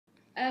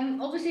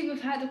Obviously,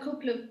 we've had a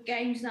couple of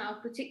games now,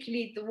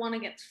 particularly the one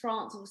against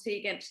France, obviously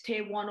against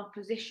tier one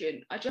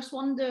opposition. I just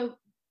wonder,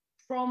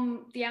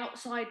 from the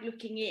outside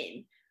looking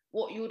in,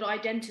 what you would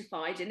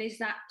identified, and is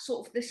that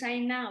sort of the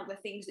same now, the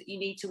things that you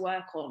need to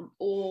work on,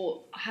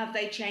 or have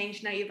they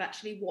changed now you've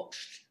actually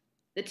watched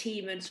the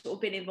team and sort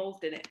of been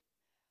involved in it?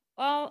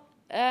 Well,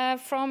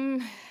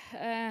 from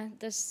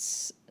the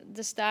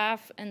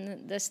staff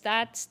and the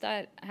stats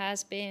that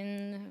has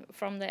been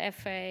from the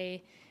FA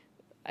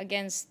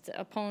against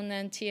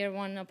opponent, tier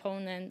one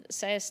opponent,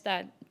 says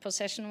that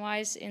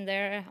possession-wise in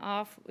their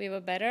half we were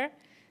better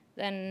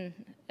than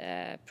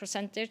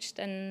percentage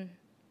than,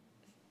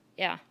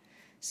 yeah.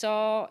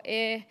 So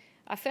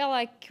I feel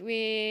like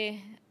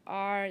we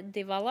are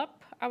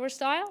develop our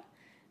style,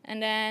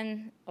 and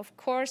then of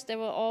course there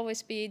will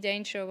always be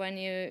danger when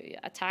you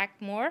attack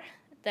more.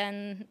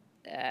 Then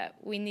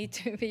we need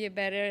to be a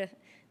better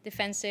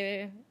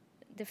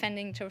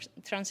defending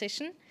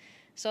transition.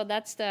 So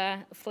that's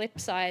the flip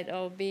side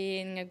of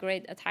being a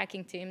great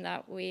attacking team,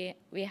 that we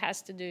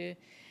has to do.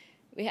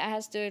 We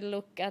has to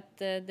look at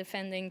the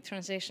defending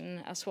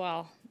transition as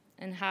well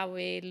and how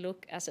we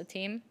look as a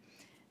team.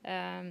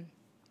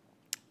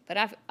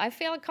 But I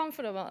feel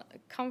comfortable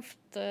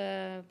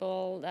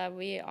that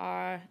we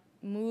are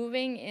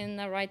moving in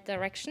the right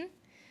direction.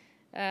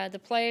 The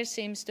players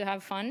seems to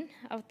have fun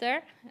out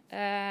there,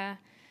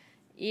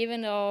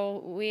 even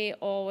though we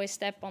always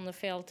step on the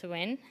field to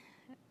win.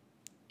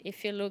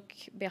 If you look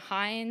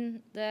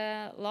behind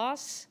the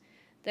loss,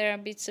 there are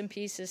bits and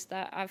pieces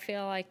that I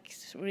feel like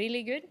is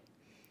really good,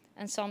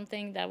 and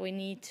something that we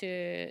need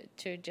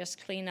to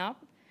just clean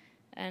up,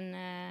 and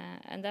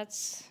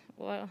that's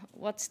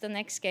what's the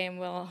next game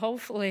will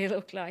hopefully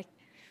look like.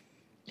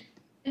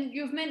 And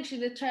you've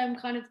mentioned the term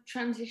kind of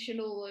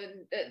transitional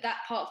and that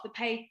part of the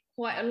pay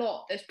quite a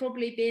lot. There's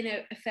probably been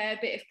a fair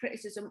bit of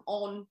criticism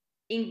on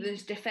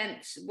England's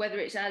defence, whether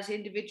it's as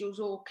individuals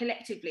or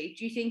collectively.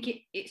 Do you think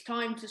it's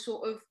time to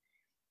sort of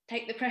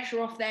take the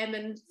pressure off them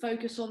and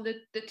focus on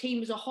the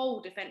team as a whole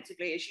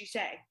defensively, as you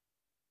say?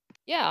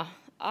 Yeah,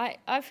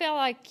 I feel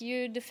like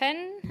you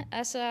defend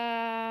as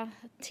a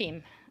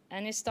team,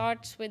 and it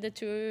starts with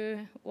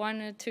the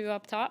one or two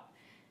up top,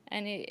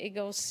 and it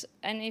goes.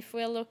 And if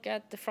we look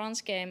at the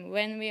France game,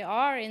 when we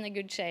are in a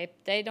good shape,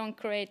 they don't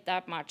create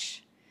that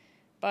much.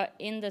 But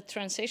in the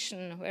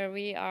transition where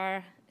we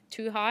are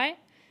too high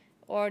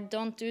or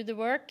don't do the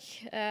work,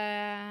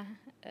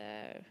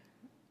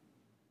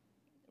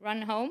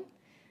 run home,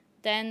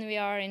 then we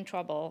are in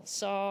trouble.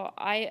 So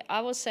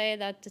I will say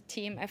that the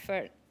team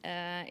effort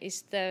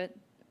is the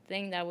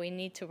thing that we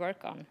need to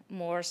work on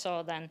more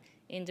so than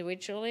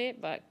individually,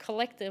 but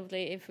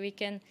collectively, if we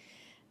can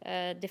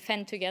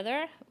defend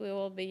together, we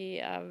will be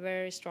a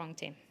very strong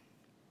team.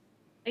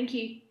 Thank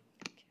you.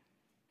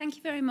 Thank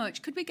you very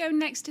much. Could we go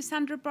next to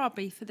Sandra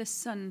Brobby for The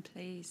Sun,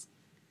 please?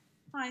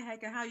 Hi,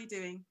 Hege. How are you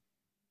doing?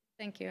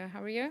 Thank you.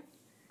 How are you?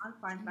 I'm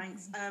fine,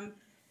 thanks.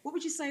 What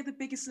would you say are the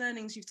biggest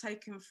learnings you've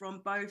taken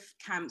from both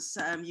camps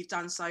you've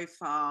done so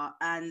far,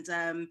 and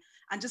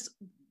just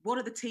what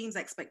are the team's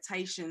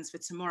expectations for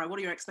tomorrow? What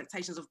are your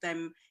expectations of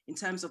them in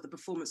terms of the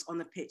performance on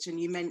the pitch? And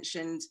you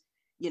mentioned,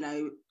 you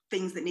know,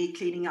 things that need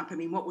cleaning up. I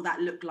mean, what will that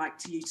look like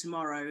to you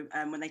tomorrow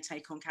when they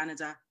take on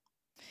Canada?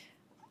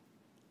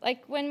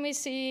 Like when we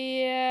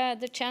see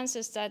the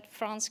chances that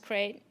France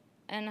create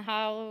and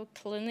how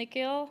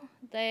clinical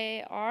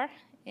they are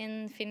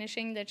in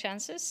finishing the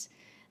chances,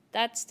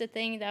 that's the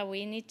thing that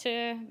we need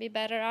to be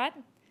better at.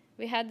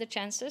 We had the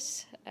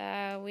chances.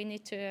 We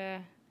need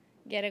to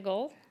get a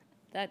goal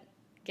that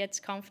gets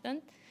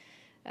confident.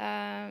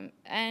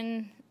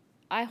 And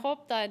I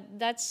hope that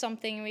that's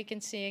something we can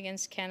see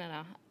against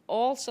Canada.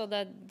 Also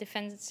the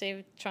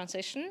defensive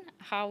transition,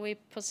 how we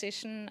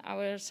position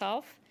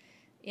ourselves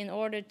in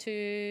order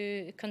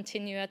to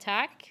continue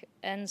attack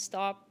and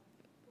stop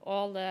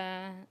all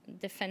the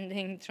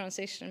defending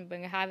transition, but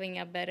having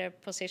a better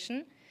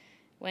position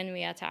when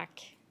we attack,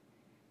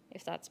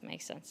 if that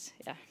makes sense.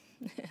 Yeah.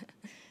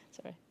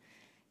 Sorry.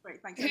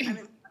 Great, thanks.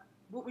 And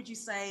what would you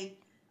say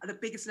are the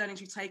biggest learnings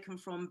you've taken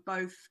from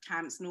both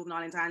camps, Northern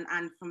Ireland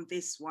and from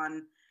this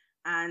one?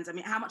 And I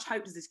mean, how much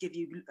hope does this give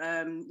you,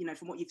 you know,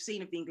 from what you've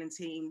seen of the England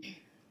team,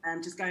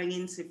 just going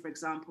into, for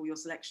example, your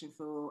selection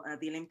for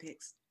the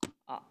Olympics?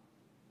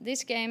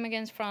 This game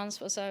against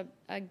France was a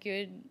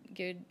good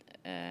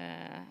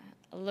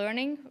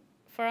learning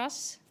for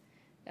us.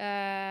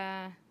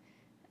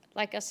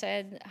 Like I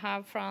said,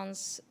 have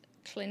France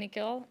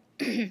clinical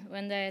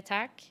when they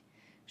attack,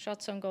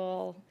 shots on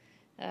goal,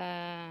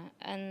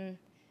 and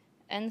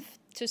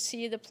to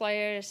see the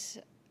players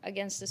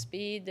against the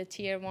speed, the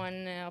tier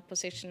one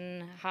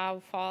opposition, how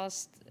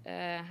fast,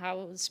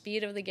 how the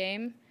speed of the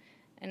game,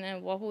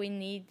 and what we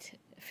need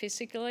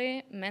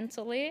physically,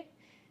 mentally,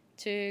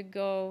 to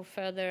go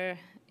further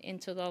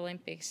into the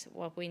Olympics,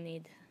 what we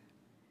need.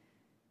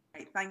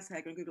 Great, thanks,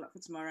 Hege, and good luck for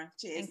tomorrow.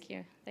 Cheers. Thank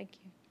you, thank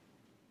you.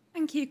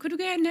 Thank you. Could we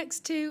go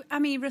next to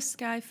Amy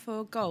Ruskay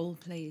for goal,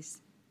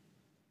 please?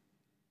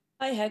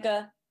 Hi,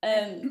 Hege.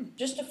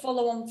 Just to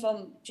follow on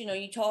from,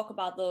 you talk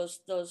about those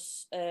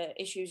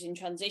issues in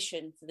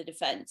transition for the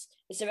defence.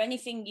 Is there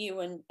anything you,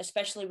 and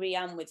especially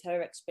Rianne with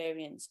her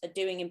experience, are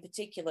doing in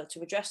particular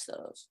to address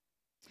those?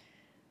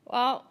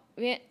 Well,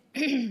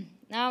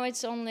 now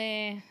it's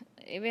only,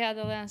 we had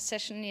a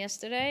session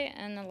yesterday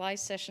and a live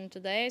session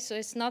today, so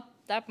it's not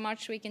that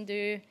much we can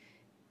do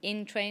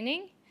in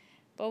training.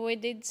 But we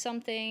did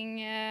something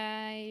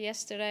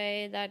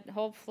yesterday that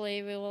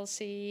hopefully we will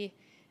see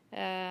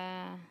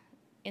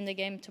in the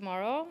game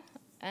tomorrow,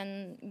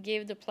 and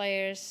give the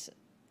players,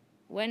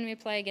 when we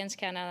play against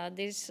Canada,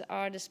 these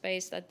are the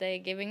space that they're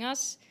giving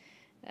us.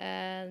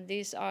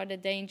 These are the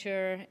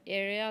danger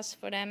areas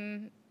for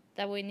them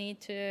that we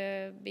need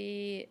to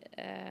be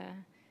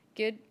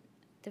good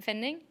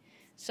defending.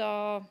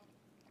 So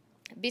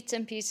bits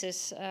and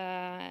pieces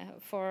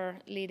for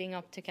leading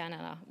up to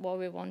Canada, what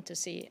we want to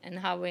see and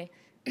how we're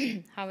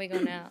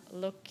gonna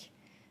look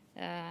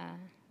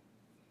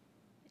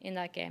in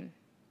that game.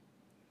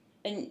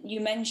 And you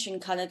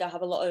mentioned Canada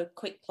have a lot of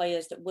quick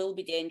players that will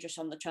be dangerous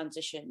on the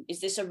transition. Is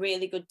this a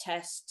really good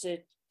test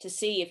to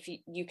see if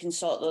you can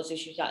sort those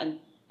issues out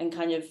and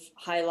kind of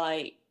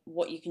highlight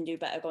what you can do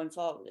better going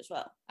forward as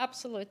well?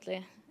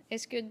 Absolutely.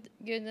 It's good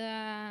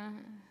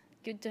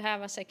to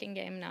have a second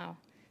game now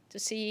to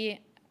see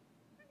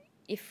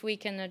if we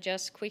can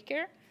adjust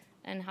quicker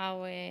and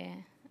how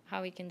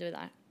we can do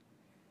that.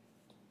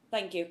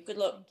 Thank you. Good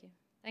luck. Thank you.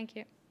 Thank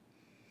you.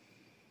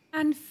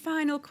 And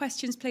final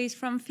questions, please,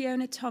 from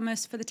Fiona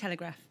Thomas for The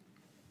Telegraph.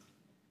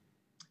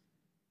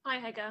 Hi,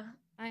 Hege.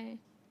 Hi.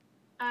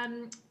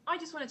 I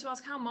just wanted to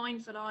ask, how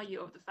mindful are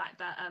you of the fact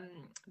that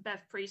Bev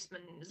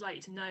Priestman is likely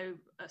to know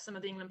some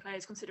of the England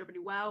players considerably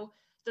well?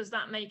 Does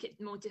that make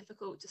it more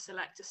difficult to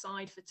select a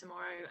side for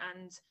tomorrow,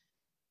 and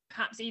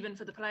perhaps even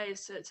for the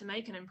players to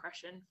make an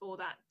impression for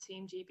that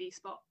Team GB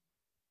spot?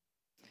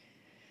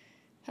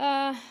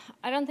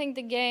 I don't think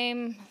the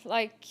game,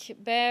 like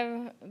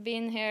Bev,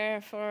 been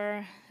here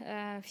for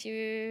a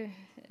few,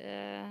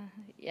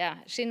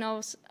 she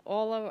knows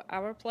all of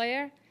our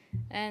player,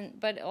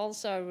 but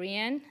also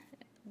Rianne,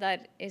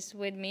 that is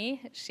with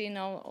me, she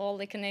know all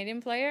the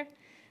Canadian player.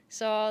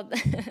 So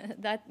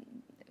that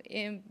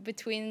in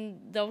between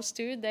those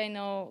two, they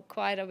know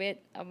quite a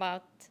bit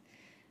about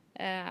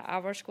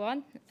our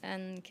squad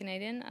and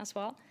Canadian as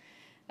well.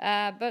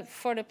 But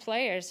for the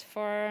players,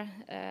 for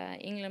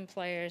England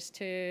players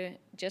to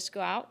just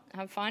go out,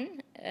 have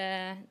fun,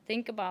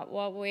 think about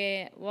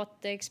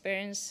what the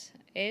experience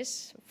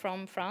is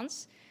from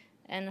France,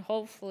 and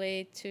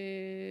hopefully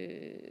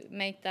to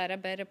make that a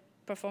better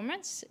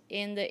performance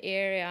in the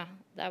area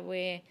that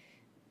we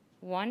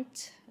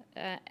want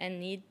and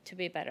need to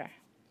be better.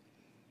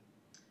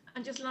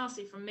 And just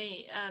lastly from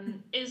me,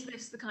 is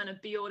this the kind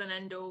of be-all and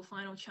end-all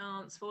final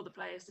chance for the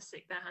players to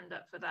stick their hand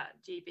up for that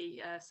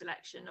GB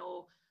selection,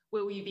 or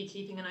will you be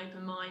keeping an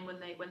open mind when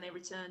they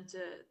return to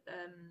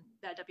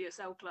their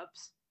WSL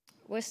clubs?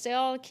 We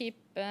still keep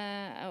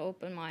an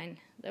open mind.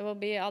 There will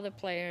be other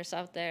players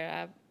out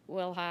there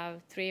will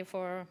have 3 or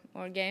 4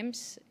 more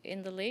games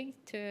in the league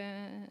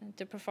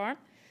to perform.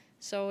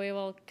 So we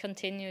will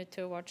continue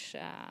to watch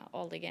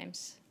all the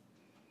games.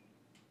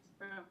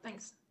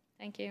 Thanks.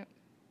 Thank you.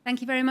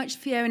 Thank you very much,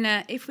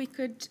 Fiona. If we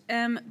could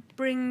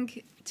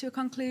bring to a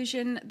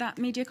conclusion that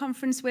media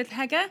conference with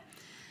Hege,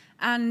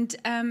 and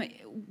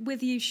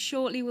with you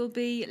shortly will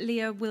be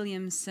Leah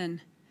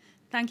Williamson.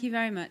 Thank you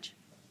very much.